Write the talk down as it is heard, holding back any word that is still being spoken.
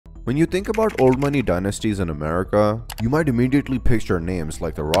When you think about old money dynasties in America, you might immediately picture names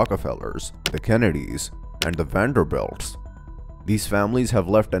like the Rockefellers, the Kennedys, and the Vanderbilts. These families have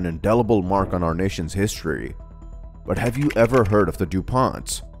left an indelible mark on our nation's history. But have you ever heard of the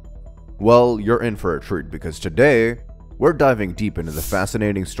DuPonts? Well, you're in for a treat because today, we're diving deep into the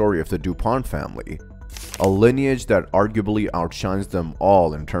fascinating story of the DuPont family, a lineage that arguably outshines them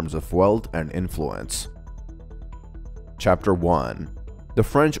all in terms of wealth and influence. Chapter 1. The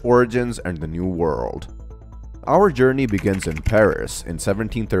French Origins and the New World. Our journey begins in Paris in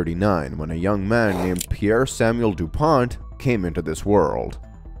 1739 when a young man named Pierre Samuel DuPont came into this world.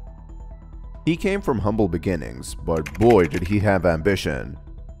 He came from humble beginnings, but boy did he have ambition.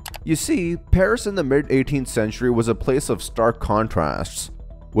 You see, Paris in the mid-18th century was a place of stark contrasts,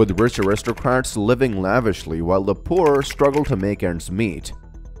 with rich aristocrats living lavishly while the poor struggled to make ends meet.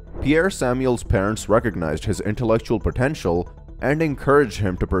 Pierre Samuel's parents recognized his intellectual potential and encouraged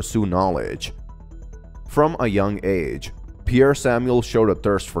him to pursue knowledge. From a young age, Pierre Samuel showed a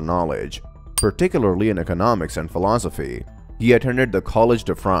thirst for knowledge, particularly in economics and philosophy. He attended the Collège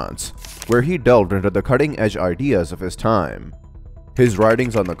de France, where he delved into the cutting-edge ideas of his time. His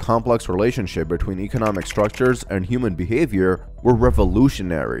writings on the complex relationship between economic structures and human behavior were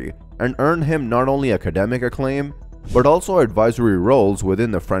revolutionary and earned him not only academic acclaim, but also advisory roles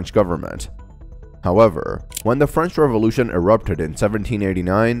within the French government. However, when the French Revolution erupted in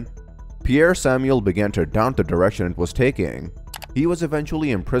 1789, Pierre Samuel began to doubt the direction it was taking. He was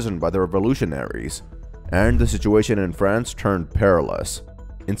eventually imprisoned by the revolutionaries, and the situation in France turned perilous.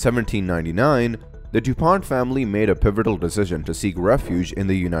 In 1799, the DuPont family made a pivotal decision to seek refuge in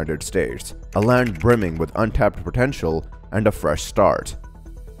the United States, a land brimming with untapped potential and a fresh start.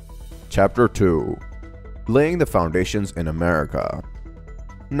 Chapter 2. Laying the Foundations in America.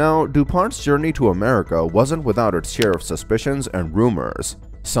 Now, DuPont's journey to America wasn't without its share of suspicions and rumors.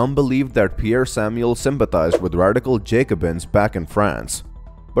 Some believed that Pierre Samuel sympathized with radical Jacobins back in France,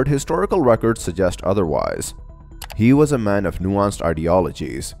 but historical records suggest otherwise. He was a man of nuanced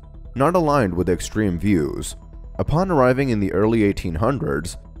ideologies, not aligned with extreme views. Upon arriving in the early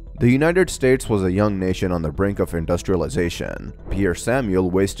 1800s, the United States was a young nation on the brink of industrialization. Pierre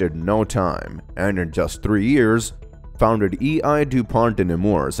Samuel wasted no time, and in just 3 years, founded E.I. DuPont de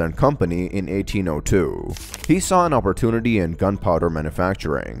Nemours and Company in 1802. He saw an opportunity in gunpowder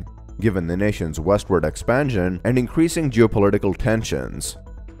manufacturing, given the nation's westward expansion and increasing geopolitical tensions.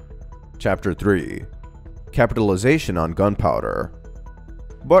 Chapter 3. Capitalization on gunpowder.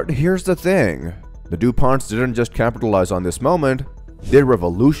 But here's the thing, the DuPonts didn't just capitalize on this moment, they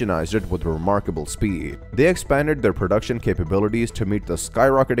revolutionized it with remarkable speed. They expanded their production capabilities to meet the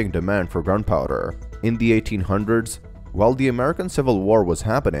skyrocketing demand for gunpowder. In the 1800s, while the American Civil War was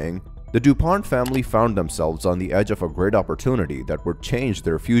happening, the DuPont family found themselves on the edge of a great opportunity that would change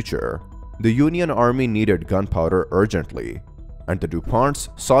their future. The Union Army needed gunpowder urgently, and the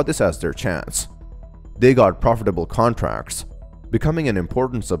DuPonts saw this as their chance. They got profitable contracts, becoming an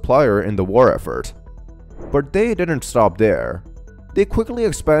important supplier in the war effort. But they didn't stop there. They quickly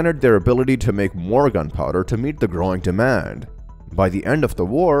expanded their ability to make more gunpowder to meet the growing demand. By the end of the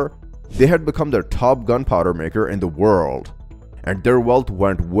war, they had become the top gunpowder maker in the world, and their wealth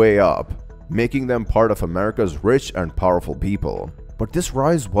went way up, making them part of America's rich and powerful people. But this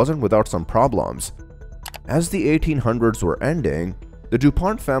rise wasn't without some problems. As the 1800s were ending, the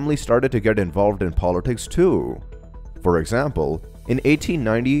DuPont family started to get involved in politics too. For example, in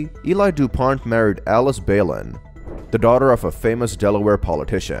 1890, Eli DuPont married Alice Balin, the daughter of a famous Delaware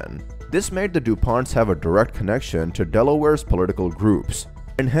politician. This made the DuPonts have a direct connection to Delaware's political groups.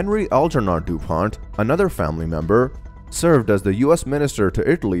 And Henry Algernon DuPont, another family member, served as the U.S. minister to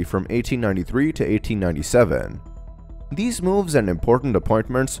Italy from 1893 to 1897. These moves and important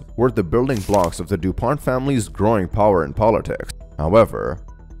appointments were the building blocks of the DuPont family's growing power in politics. However,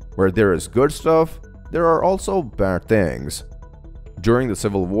 where there is good stuff, there are also bad things. During the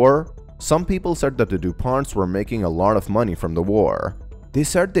Civil War, some people said that the DuPonts were making a lot of money from the war. They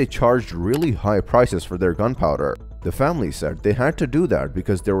said they charged really high prices for their gunpowder. The family said they had to do that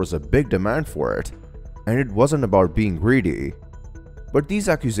because there was a big demand for it, and it wasn't about being greedy. But these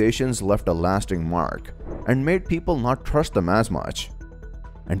accusations left a lasting mark and made people not trust them as much.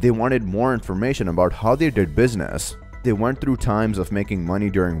 And they wanted more information about how they did business. They went through times of making money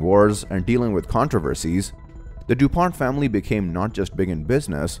during wars and dealing with controversies. The DuPont family became not just big in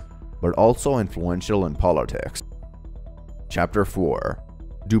business, but also influential in politics. Chapter 4.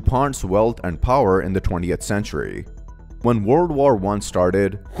 DuPont's Wealth and Power in the 20th Century. When World War I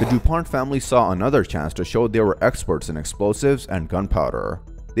started, the DuPont family saw another chance to show they were experts in explosives and gunpowder.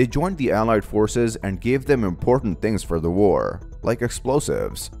 They joined the Allied forces and gave them important things for the war. like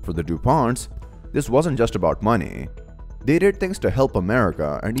explosives. For the DuPonts, this wasn't just about money. They did things to help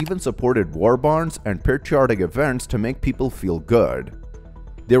America and even supported war bonds and patriotic events to make people feel good.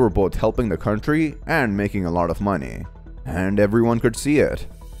 They were both helping the country and making a lot of money, and everyone could see it.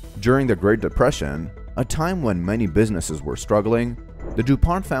 During the Great Depression, a time when many businesses were struggling, the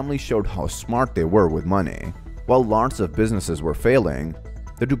DuPont family showed how smart they were with money. While lots of businesses were failing,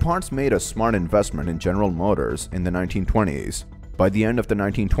 the DuPonts made a smart investment in General Motors in the 1920s. By the end of the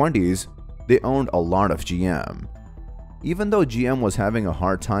 1920s, they owned a lot of GM. Even though GM was having a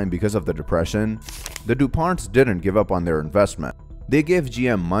hard time because of the Depression, the DuPonts didn't give up on their investment. They gave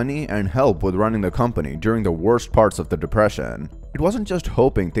GM money and help with running the company during the worst parts of the Depression. It wasn't just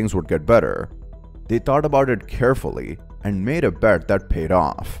hoping things would get better. They thought about it carefully and made a bet that paid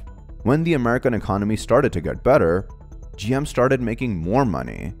off. When the American economy started to get better, GM started making more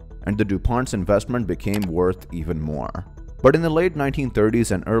money, and the DuPont's investment became worth even more. But in the late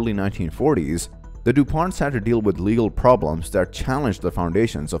 1930s and early 1940s, the DuPonts had to deal with legal problems that challenged the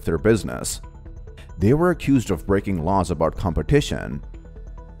foundations of their business. They were accused of breaking laws about competition,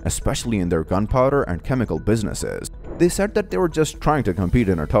 especially in their gunpowder and chemical businesses. They said that they were just trying to compete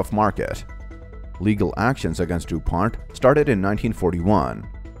in a tough market. Legal actions against DuPont started in 1941,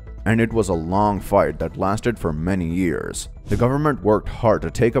 and it was a long fight that lasted for many years. The government worked hard to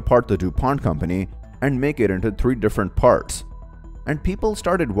take apart the DuPont company and make it into 3 different parts. And people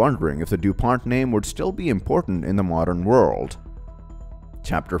started wondering if the DuPont name would still be important in the modern world.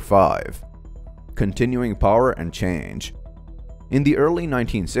 Chapter 5. Continuing Power and Change. In the early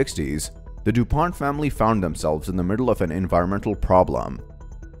 1960s, the DuPont family found themselves in the middle of an environmental problem.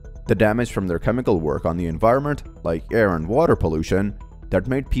 The damage from their chemical work on the environment, like air and water pollution, that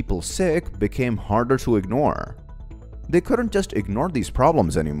made people sick became harder to ignore. They couldn't just ignore these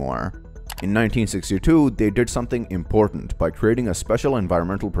problems anymore. In 1962, they did something important by creating a special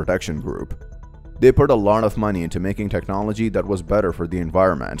environmental protection group. They put a lot of money into making technology that was better for the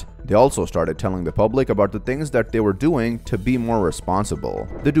environment. They also started telling the public about the things that they were doing to be more responsible.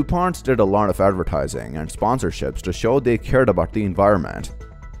 The DuPonts did a lot of advertising and sponsorships to show they cared about the environment.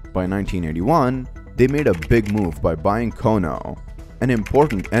 By 1981, they made a big move by buying Kono, an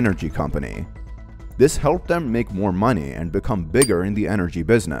important energy company. This helped them make more money and become bigger in the energy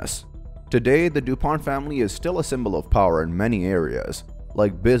business. Today, the DuPont family is still a symbol of power in many areas,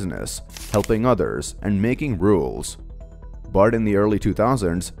 like business, helping others, and making rules. But in the early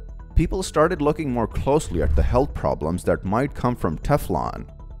 2000s, people started looking more closely at the health problems that might come from Teflon,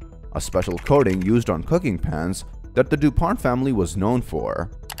 a special coating used on cooking pans that the DuPont family was known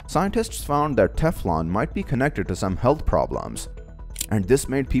for. Scientists found that Teflon might be connected to some health problems, and this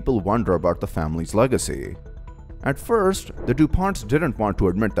made people wonder about the family's legacy. At first, the DuPonts didn't want to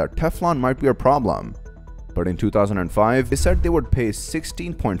admit that Teflon might be a problem, but in 2005, they said they would pay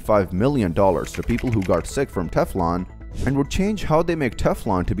 $16.5 million to people who got sick from Teflon and would change how they make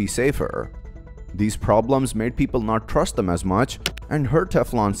Teflon to be safer. These problems made people not trust them as much and hurt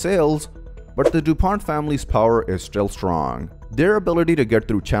Teflon sales, but the DuPont family's power is still strong. Their ability to get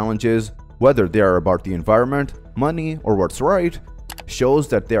through challenges, whether they are about the environment, money, or what's right, shows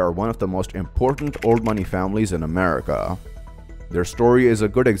that they are one of the most important old money families in America. Their story is a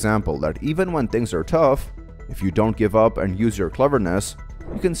good example that even when things are tough, if you don't give up and use your cleverness,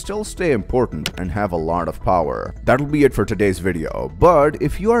 you can still stay important and have a lot of power. That'll be it for today's video, but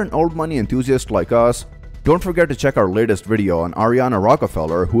if you are an old money enthusiast like us, don't forget to check our latest video on Arianna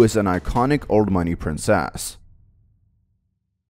Rockefeller, who is an iconic old money princess.